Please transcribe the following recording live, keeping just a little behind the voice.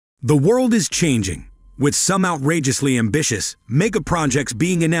The world is changing, with some outrageously ambitious megaprojects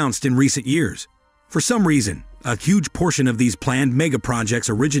being announced in recent years. For some reason, a huge portion of these planned megaprojects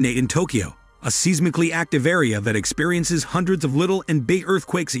originate in Tokyo, a seismically active area that experiences hundreds of little and big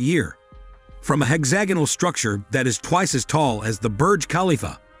earthquakes a year. From a hexagonal structure that is twice as tall as the Burj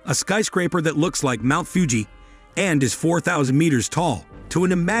Khalifa, a skyscraper that looks like Mount Fuji and is 4,000 meters tall, to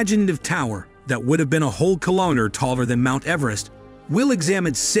an imaginative tower that would have been a whole kilometer taller than Mount Everest, we'll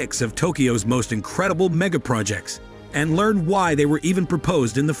examine 6 of Tokyo's most incredible megaprojects and learn why they were even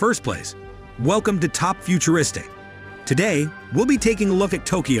proposed in the first place. Welcome to Top Futuristic. Today, we'll be taking a look at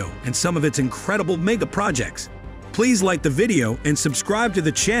Tokyo and some of its incredible megaprojects. Please like the video and subscribe to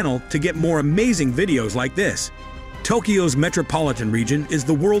the channel to get more amazing videos like this. Tokyo's metropolitan region is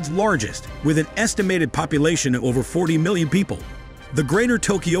the world's largest, with an estimated population of over 40 million people. The Greater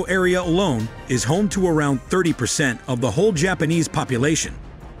Tokyo area alone is home to around 30% of the whole Japanese population.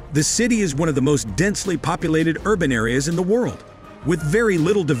 The city is one of the most densely populated urban areas in the world. With very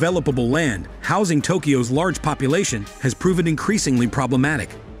little developable land, housing Tokyo's large population has proven increasingly problematic.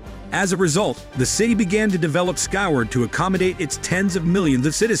 As a result, the city began to develop skyward to accommodate its tens of millions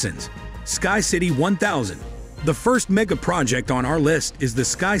of citizens. Sky City 1000. The first mega project on our list is the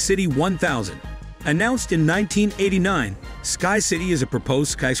Sky City 1000. Announced in 1989, Sky City is a proposed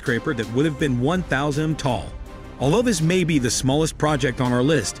skyscraper that would have been 1,000 tall. Although this may be the smallest project on our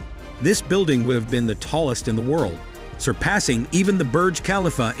list, this building would have been the tallest in the world, surpassing even the Burj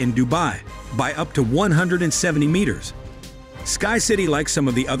Khalifa in Dubai by up to 170 meters. Sky City, like some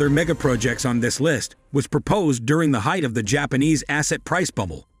of the other megaprojects on this list, was proposed during the height of the Japanese asset price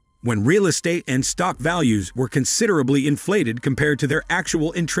bubble, when real estate and stock values were considerably inflated compared to their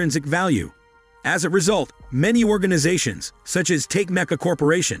actual intrinsic value. As a result, many organizations, such as Take Mecca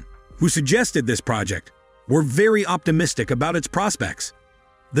Corporation, who suggested this project, were very optimistic about its prospects.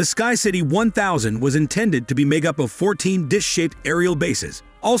 The Sky City 1000 was intended to be made up of 14 dish-shaped aerial bases,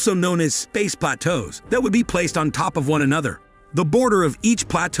 also known as space plateaus, that would be placed on top of one another. The border of each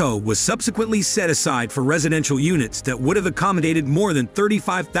plateau was subsequently set aside for residential units that would have accommodated more than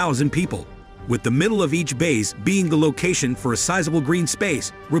 35,000 people, with the middle of each base being the location for a sizable green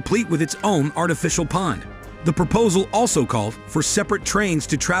space, replete with its own artificial pond. The proposal also called for separate trains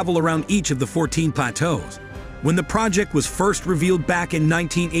to travel around each of the 14 plateaus. When the project was first revealed back in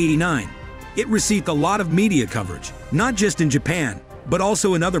 1989, it received a lot of media coverage, not just in Japan, but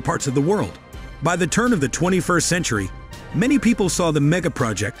also in other parts of the world. By the turn of the 21st century, many people saw the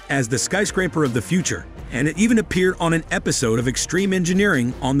megaproject as the skyscraper of the future, and it even appeared on an episode of Extreme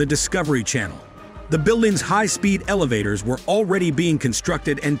Engineering on the Discovery Channel. The building's high-speed elevators were already being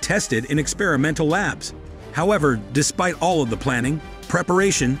constructed and tested in experimental labs. However, despite all of the planning,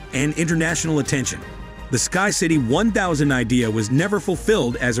 preparation, and international attention, the Sky City 1000 idea was never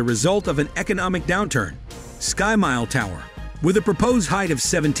fulfilled as a result of an economic downturn. Sky Mile Tower. With a proposed height of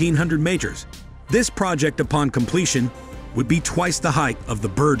 1,700 meters, this project upon completion would be twice the height of the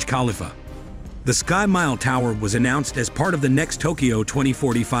Burj Khalifa. The Sky Mile Tower was announced as part of the Next Tokyo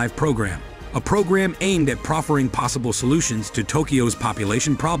 2045 program, a program aimed at proffering possible solutions to Tokyo's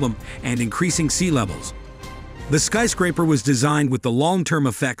population problem and increasing sea levels. The skyscraper was designed with the long-term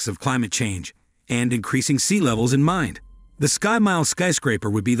effects of climate change and increasing sea levels in mind. The Sky Mile skyscraper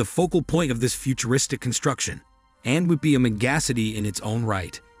would be the focal point of this futuristic construction and would be a megacity in its own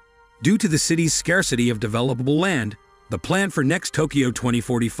right. Due to the city's scarcity of developable land, the plan for Next Tokyo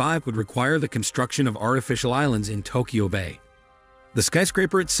 2045 would require the construction of artificial islands in Tokyo Bay. The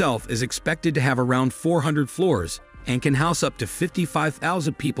skyscraper itself is expected to have around 400 floors and can house up to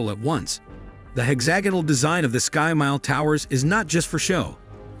 55,000 people at once. The hexagonal design of the Sky Mile towers is not just for show.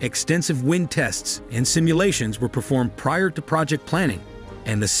 Extensive wind tests and simulations were performed prior to project planning,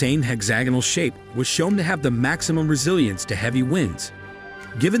 and the same hexagonal shape was shown to have the maximum resilience to heavy winds.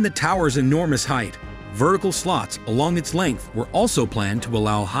 Given the tower's enormous height, vertical slots along its length were also planned to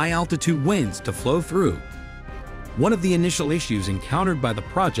allow high-altitude winds to flow through. One of the initial issues encountered by the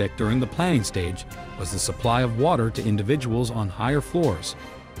project during the planning stage was the supply of water to individuals on higher floors.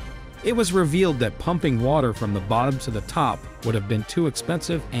 It was revealed that pumping water from the bottom to the top would have been too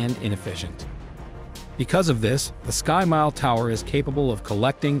expensive and inefficient. Because of this, the Sky Mile Tower is capable of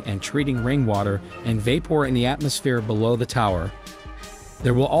collecting and treating rainwater and vapor in the atmosphere below the tower.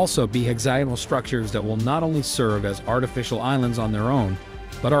 There will also be hexagonal structures that will not only serve as artificial islands on their own,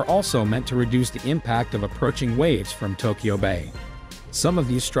 but are also meant to reduce the impact of approaching waves from Tokyo Bay. Some of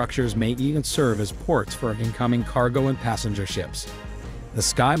these structures may even serve as ports for incoming cargo and passenger ships. The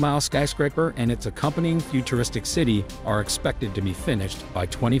Sky Mile skyscraper and its accompanying futuristic city are expected to be finished by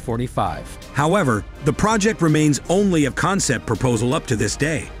 2045. However, the project remains only a concept proposal up to this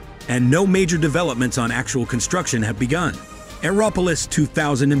day. and no major developments on actual construction have begun. Aeropolis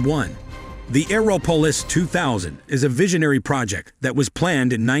 2001. The Aeropolis 2000 is a visionary project that was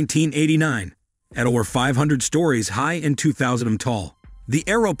planned in 1989, at over 500 stories high and 2,000 tall. The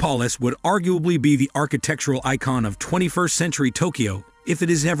Aeropolis would arguably be the architectural icon of 21st century Tokyo if it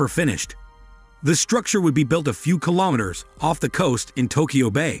is ever finished. The structure would be built a few kilometers off the coast in Tokyo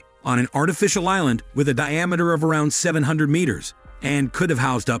Bay, on an artificial island with a diameter of around 700 meters, and could have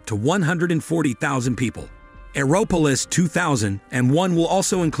housed up to 140,000 people. Aeropolis 2001 will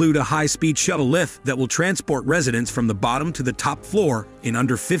also include a high-speed shuttle lift that will transport residents from the bottom to the top floor in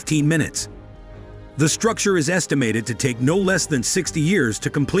under 15 minutes. The structure is estimated to take no less than 60 years to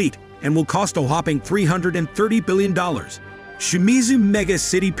complete and will cost a whopping $330 billion. Shimizu Mega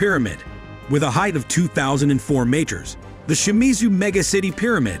City Pyramid. With a height of 2,004 meters, the Shimizu Mega City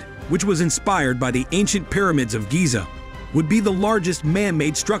Pyramid, which was inspired by the ancient pyramids of Giza, would be the largest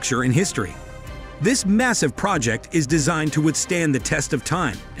man-made structure in history. This massive project is designed to withstand the test of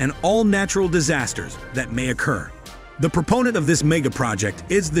time and all natural disasters that may occur. The proponent of this mega project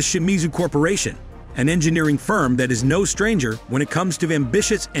is the Shimizu Corporation, an engineering firm that is no stranger when it comes to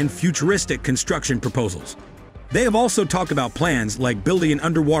ambitious and futuristic construction proposals. They have also talked about plans like building an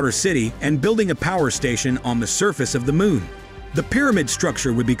underwater city and building a power station on the surface of the moon. The pyramid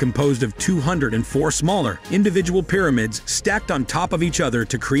structure would be composed of 204 smaller, individual pyramids stacked on top of each other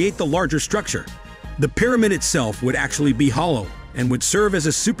to create the larger structure. The pyramid itself would actually be hollow and would serve as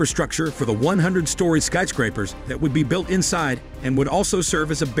a superstructure for the 100-story skyscrapers that would be built inside, and would also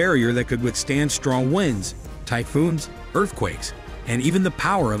serve as a barrier that could withstand strong winds, typhoons, earthquakes, and even the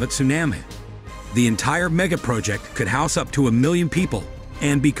power of a tsunami. The entire megaproject could house up to 1 million people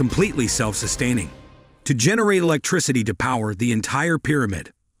and be completely self-sustaining. To generate electricity to power the entire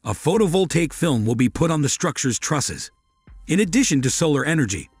pyramid, a photovoltaic film will be put on the structure's trusses. In addition to solar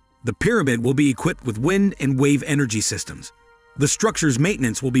energy, the pyramid will be equipped with wind and wave energy systems. The structure's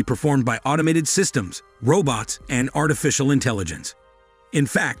maintenance will be performed by automated systems, robots, and artificial intelligence. In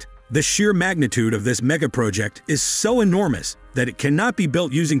fact, the sheer magnitude of this megaproject is so enormous that it cannot be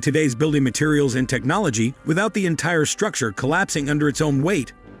built using today's building materials and technology without the entire structure collapsing under its own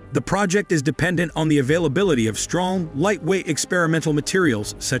weight. The project is dependent on the availability of strong, lightweight experimental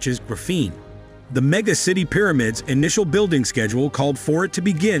materials such as graphene. The Mega City Pyramid's initial building schedule called for it to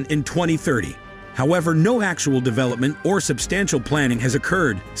begin in 2030. However, no actual development or substantial planning has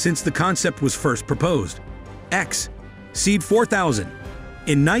occurred since the concept was first proposed. Seed 4000.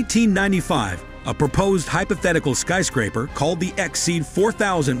 In 1995, a proposed hypothetical skyscraper called the Seed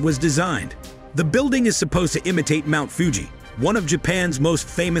 4000 was designed. The building is supposed to imitate Mount Fuji, one of Japan's most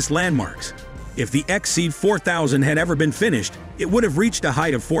famous landmarks. If the Seed 4000 had ever been finished, it would have reached a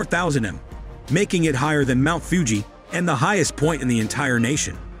height of 4,000 m, making it higher than Mount Fuji and the highest point in the entire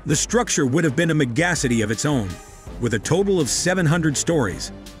nation. The structure would have been a megacity of its own, with a total of 700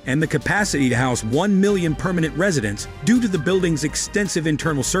 stories, and the capacity to house 1 million permanent residents due to the building's extensive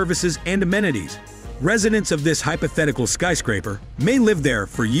internal services and amenities. Residents of this hypothetical skyscraper may live there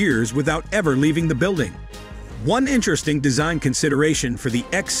for years without ever leaving the building. One interesting design consideration for the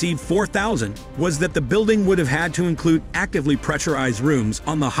Seed 4000 was that the building would have had to include actively pressurized rooms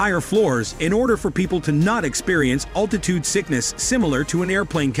on the higher floors in order for people to not experience altitude sickness similar to an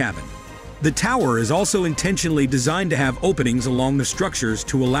airplane cabin. The tower is also intentionally designed to have openings along the structures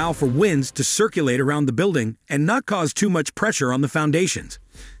to allow for winds to circulate around the building and not cause too much pressure on the foundations.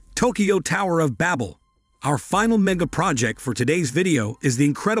 Tokyo Tower of Babel. Our final mega project for today's video is the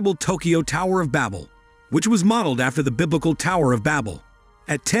incredible Tokyo Tower of Babel, which was modeled after the biblical Tower of Babel.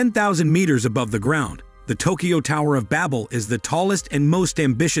 At 10,000 meters above the ground, the Tokyo Tower of Babel is the tallest and most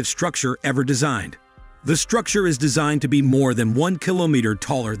ambitious structure ever designed. The structure is designed to be more than 1 kilometer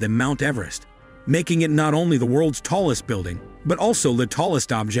taller than Mount Everest, making it not only the world's tallest building, but also the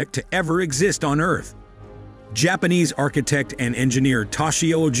tallest object to ever exist on Earth. Japanese architect and engineer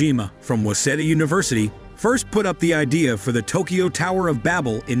Toshio Ojima from Waseda University first put up the idea for the Tokyo Tower of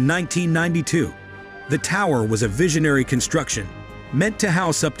Babel in 1992. The tower was a visionary construction, meant to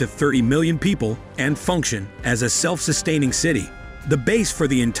house up to 30 million people and function as a self-sustaining city. The base for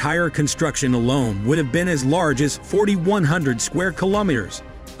the entire construction alone would have been as large as 4,100 square kilometers,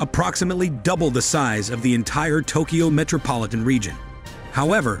 approximately double the size of the entire Tokyo metropolitan region.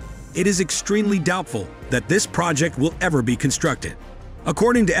 However, it is extremely doubtful that this project will ever be constructed.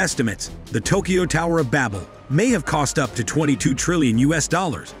 According to estimates, the Tokyo Tower of Babel may have cost up to $22 trillion,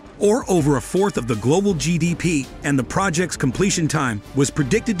 or over a fourth of the global GDP, and the project's completion time was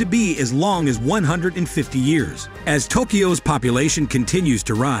predicted to be as long as 150 years. As Tokyo's population continues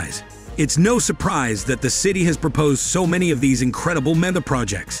to rise, it's no surprise that the city has proposed so many of these incredible mega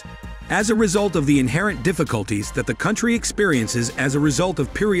projects. As a result of the inherent difficulties that the country experiences as a result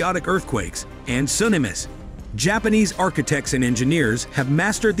of periodic earthquakes and tsunamis, Japanese architects and engineers have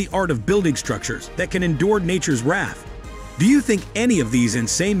mastered the art of building structures that can endure nature's wrath. Do you think any of these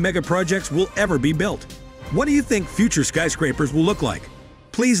insane megaprojects will ever be built? What do you think future skyscrapers will look like?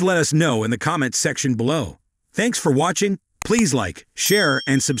 Please let us know in the comments section below. Thanks for watching. Please like, share,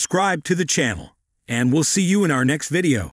 and subscribe to the channel. And we'll see you in our next video.